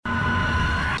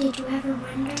Did you ever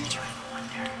wonder?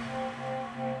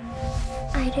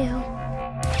 I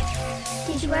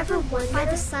do. Did you ever wonder why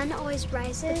the sun always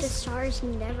rises, but the stars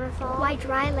never fall? Why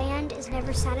dry land is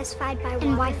never satisfied by water?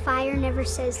 And why fire never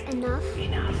says enough?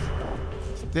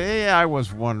 Today I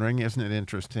was wondering, isn't it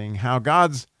interesting, how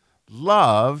God's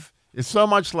love is so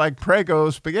much like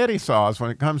Prego spaghetti sauce. When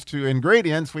it comes to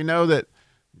ingredients, we know that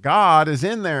God is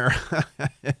in there.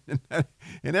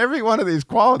 In every one of these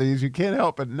qualities, you can't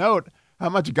help but note how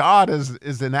much God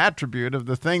is an attribute of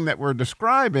the thing that we're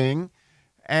describing.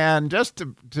 And just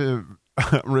to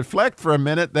reflect for a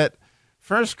minute that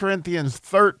 1 Corinthians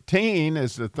 13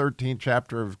 is the 13th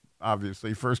chapter of,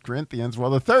 obviously, 1 Corinthians.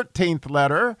 Well, the 13th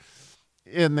letter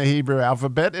in the Hebrew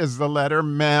alphabet is the letter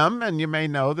Mem, and you may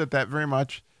know that that very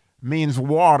much means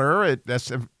water.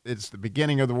 It's the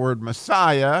beginning of the word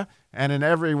Messiah, and in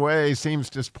every way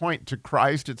seems to point to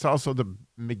Christ. It's also the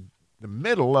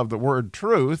middle of the word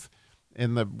truth.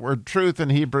 And the word truth in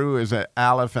Hebrew is an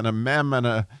aleph and a mem and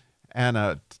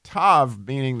a tav,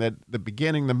 meaning that the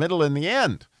beginning, the middle, and the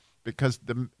end, because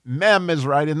the mem is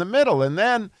right in the middle. And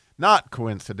then, not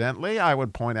coincidentally, I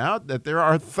would point out that there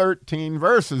are 13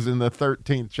 verses in the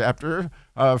 13th chapter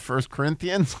of 1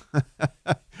 Corinthians,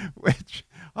 which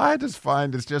I just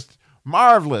find is just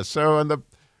marvelous. So,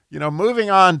 moving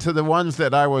on to the ones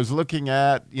that I was looking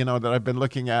at, that I've been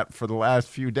looking at for the last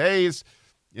few days,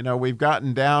 we've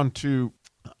gotten down to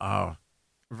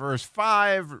verse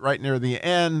 5, right near the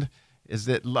end, is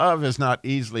that love is not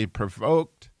easily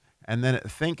provoked, and then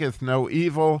it thinketh no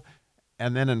evil.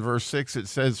 And then in verse 6, it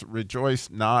says, rejoice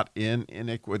not in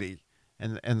iniquity.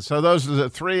 And so those are the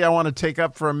three I want to take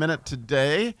up for a minute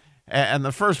today. And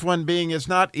the first one being, it's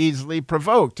not easily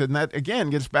provoked. And that, again,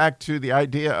 gets back to the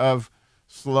idea of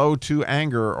slow to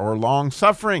anger or long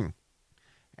suffering.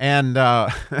 And,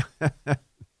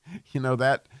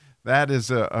 that is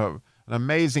an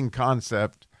amazing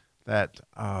concept that,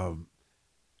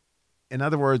 in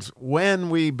other words, when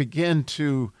we begin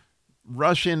to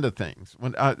rush into things.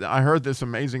 When I heard this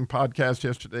amazing podcast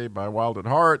yesterday by Wild at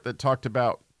Heart that talked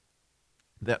about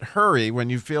that when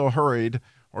you feel hurried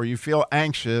or you feel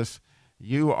anxious,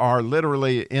 you are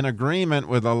literally in agreement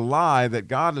with a lie that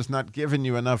God has not given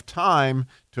you enough time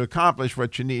to accomplish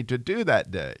what you need to do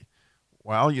that day.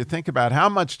 Well, you think about how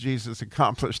much Jesus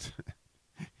accomplished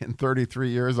in 33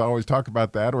 years. I always talk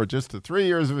about that, or just the 3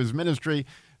 years of his ministry.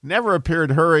 Never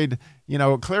appeared hurried,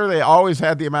 clearly always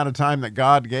had the amount of time that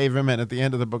God gave him. And at the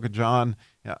end of the book of John,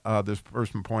 this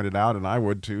person pointed out, and I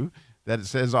would too, that it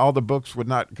says all the books would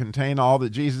not contain all that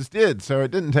Jesus did. So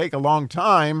it didn't take a long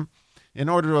time in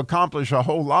order to accomplish a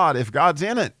whole lot if God's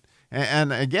in it.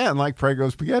 And again, like Prego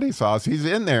spaghetti sauce, he's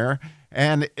in there.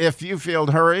 And if you feel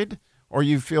hurried or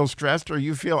you feel stressed or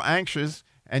you feel anxious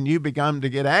and you begin to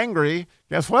get angry,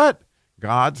 guess what?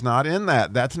 God's not in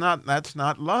that. That's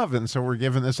not love. And so we're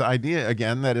given this idea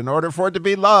again that in order for it to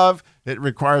be love, it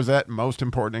requires that most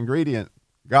important ingredient,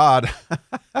 God,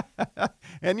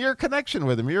 and your connection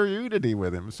with him, your unity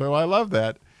with him. So I love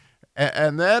that.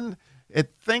 And then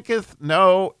it thinketh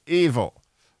no evil,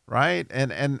 right?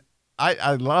 And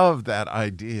I love that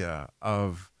idea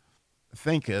of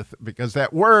thinketh, because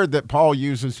that word that Paul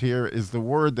uses here is the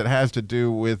word that has to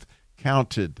do with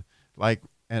counted, like.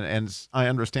 And I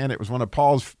understand it was one of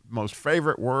Paul's most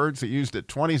favorite words. He used it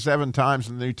 27 times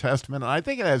in the New Testament. And I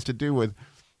think it has to do with,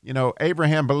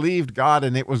 Abraham believed God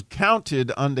and it was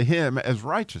counted unto him as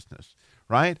righteousness,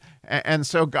 right? And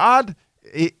so God,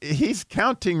 he's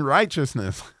counting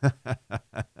righteousness.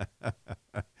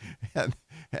 and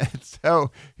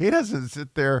so he doesn't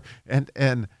sit there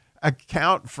and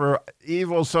account for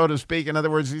evil, so to speak. In other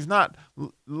words, he's not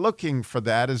looking for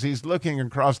that as he's looking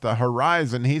across the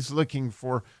horizon. He's looking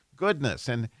for goodness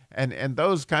and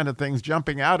those kind of things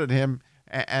jumping out at him,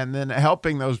 and then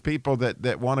helping those people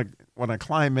that want to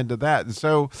climb into that. And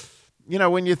so,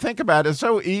 when you think about it, it's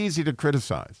so easy to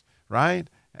criticize,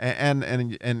 right? And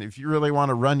if you really want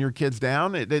to run your kids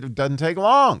down, it doesn't take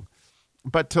long.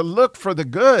 But to look for the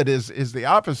good is the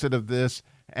opposite of this.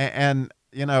 And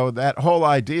that whole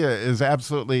idea is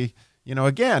absolutely,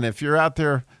 again, if you're out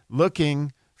there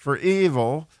looking for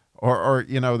evil or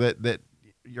that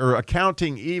you're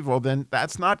accounting evil, then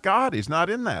that's not God. He's not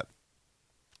in that.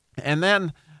 And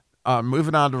then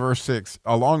moving on to verse 6,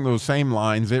 along those same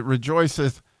lines, it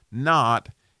rejoiceth not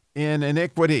in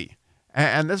iniquity.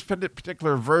 And this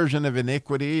particular version of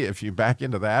iniquity, if you back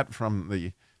into that from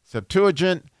the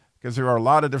Septuagint, because there are a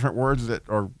lot of different words that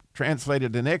are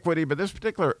translated iniquity, but this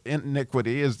particular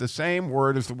iniquity is the same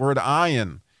word as the word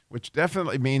ayin, which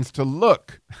definitely means to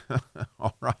look.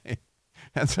 All right.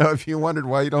 And so if you wondered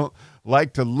why you don't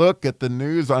like to look at the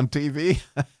news on TV,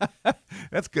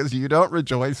 that's because you don't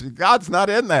rejoice. God's not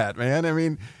in that, man. I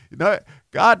mean,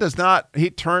 God does not, he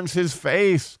turns his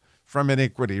face from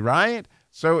iniquity, right?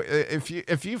 So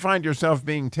if you find yourself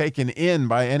being taken in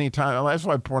by any time, well, that's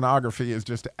why pornography is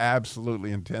just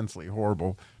absolutely intensely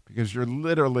horrible, because you're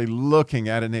literally looking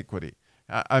at iniquity.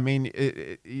 I mean,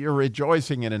 you're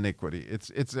rejoicing in iniquity.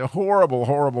 It's a horrible,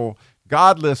 horrible,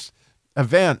 godless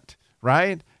event,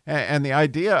 right? And the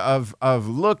idea of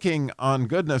looking on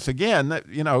goodness, again, that,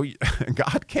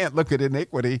 God can't look at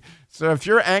iniquity. So if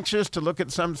you're anxious to look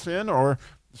at some sin or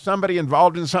somebody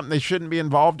involved in something they shouldn't be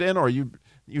involved in, or you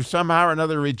somehow or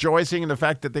another rejoicing in the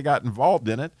fact that they got involved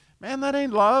in it, man, that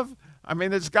ain't love. I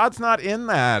mean, God's not in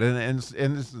that. And this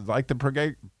is like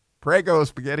the Prego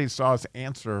spaghetti sauce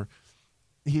answer.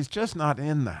 He's just not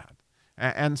in that.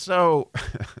 And so,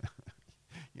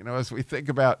 as we think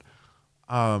about,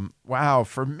 wow,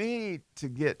 for me to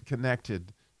get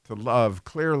connected to love,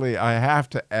 clearly I have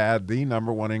to add the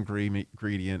number one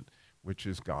ingredient, which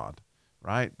is God,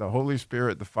 right? The Holy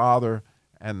Spirit, the Father,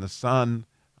 and the Son.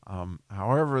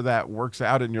 However that works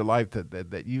out in your life,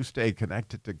 that you stay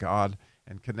connected to God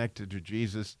and connected to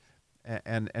Jesus.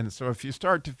 And so if you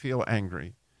start to feel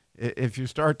angry, if you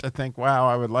start to think, wow,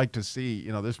 I would like to see,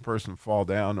 this person fall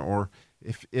down, or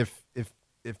if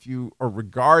you are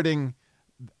regarding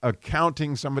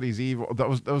accounting somebody's evil,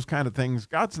 those kind of things,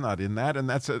 God's not in that.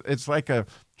 And it's like a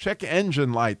check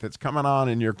engine light that's coming on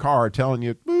in your car telling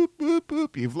you, boop, boop,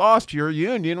 boop, you've lost your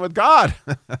union with God.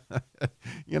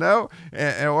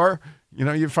 Or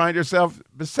you find yourself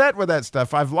beset with that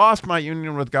stuff. I've lost my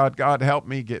union with God. God, help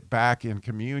me get back in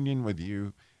communion with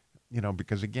you.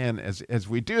 Because again, as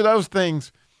we do those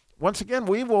things, once again,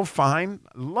 we will find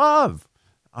love,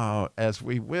 as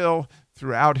we will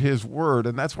throughout his word.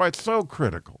 And that's why it's so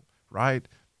critical, right?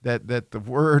 That the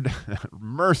word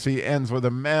mercy ends with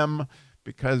a mem,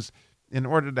 because in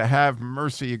order to have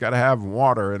mercy, you got to have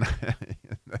water. And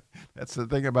that's the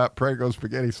thing about Prego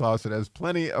spaghetti sauce. It has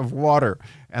plenty of water.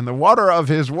 And the water of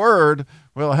his word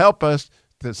will help us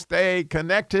to stay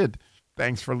connected.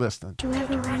 Thanks for listening. Do you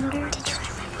ever wonder? Did you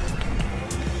ever wonder?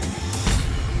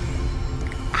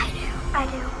 I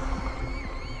do.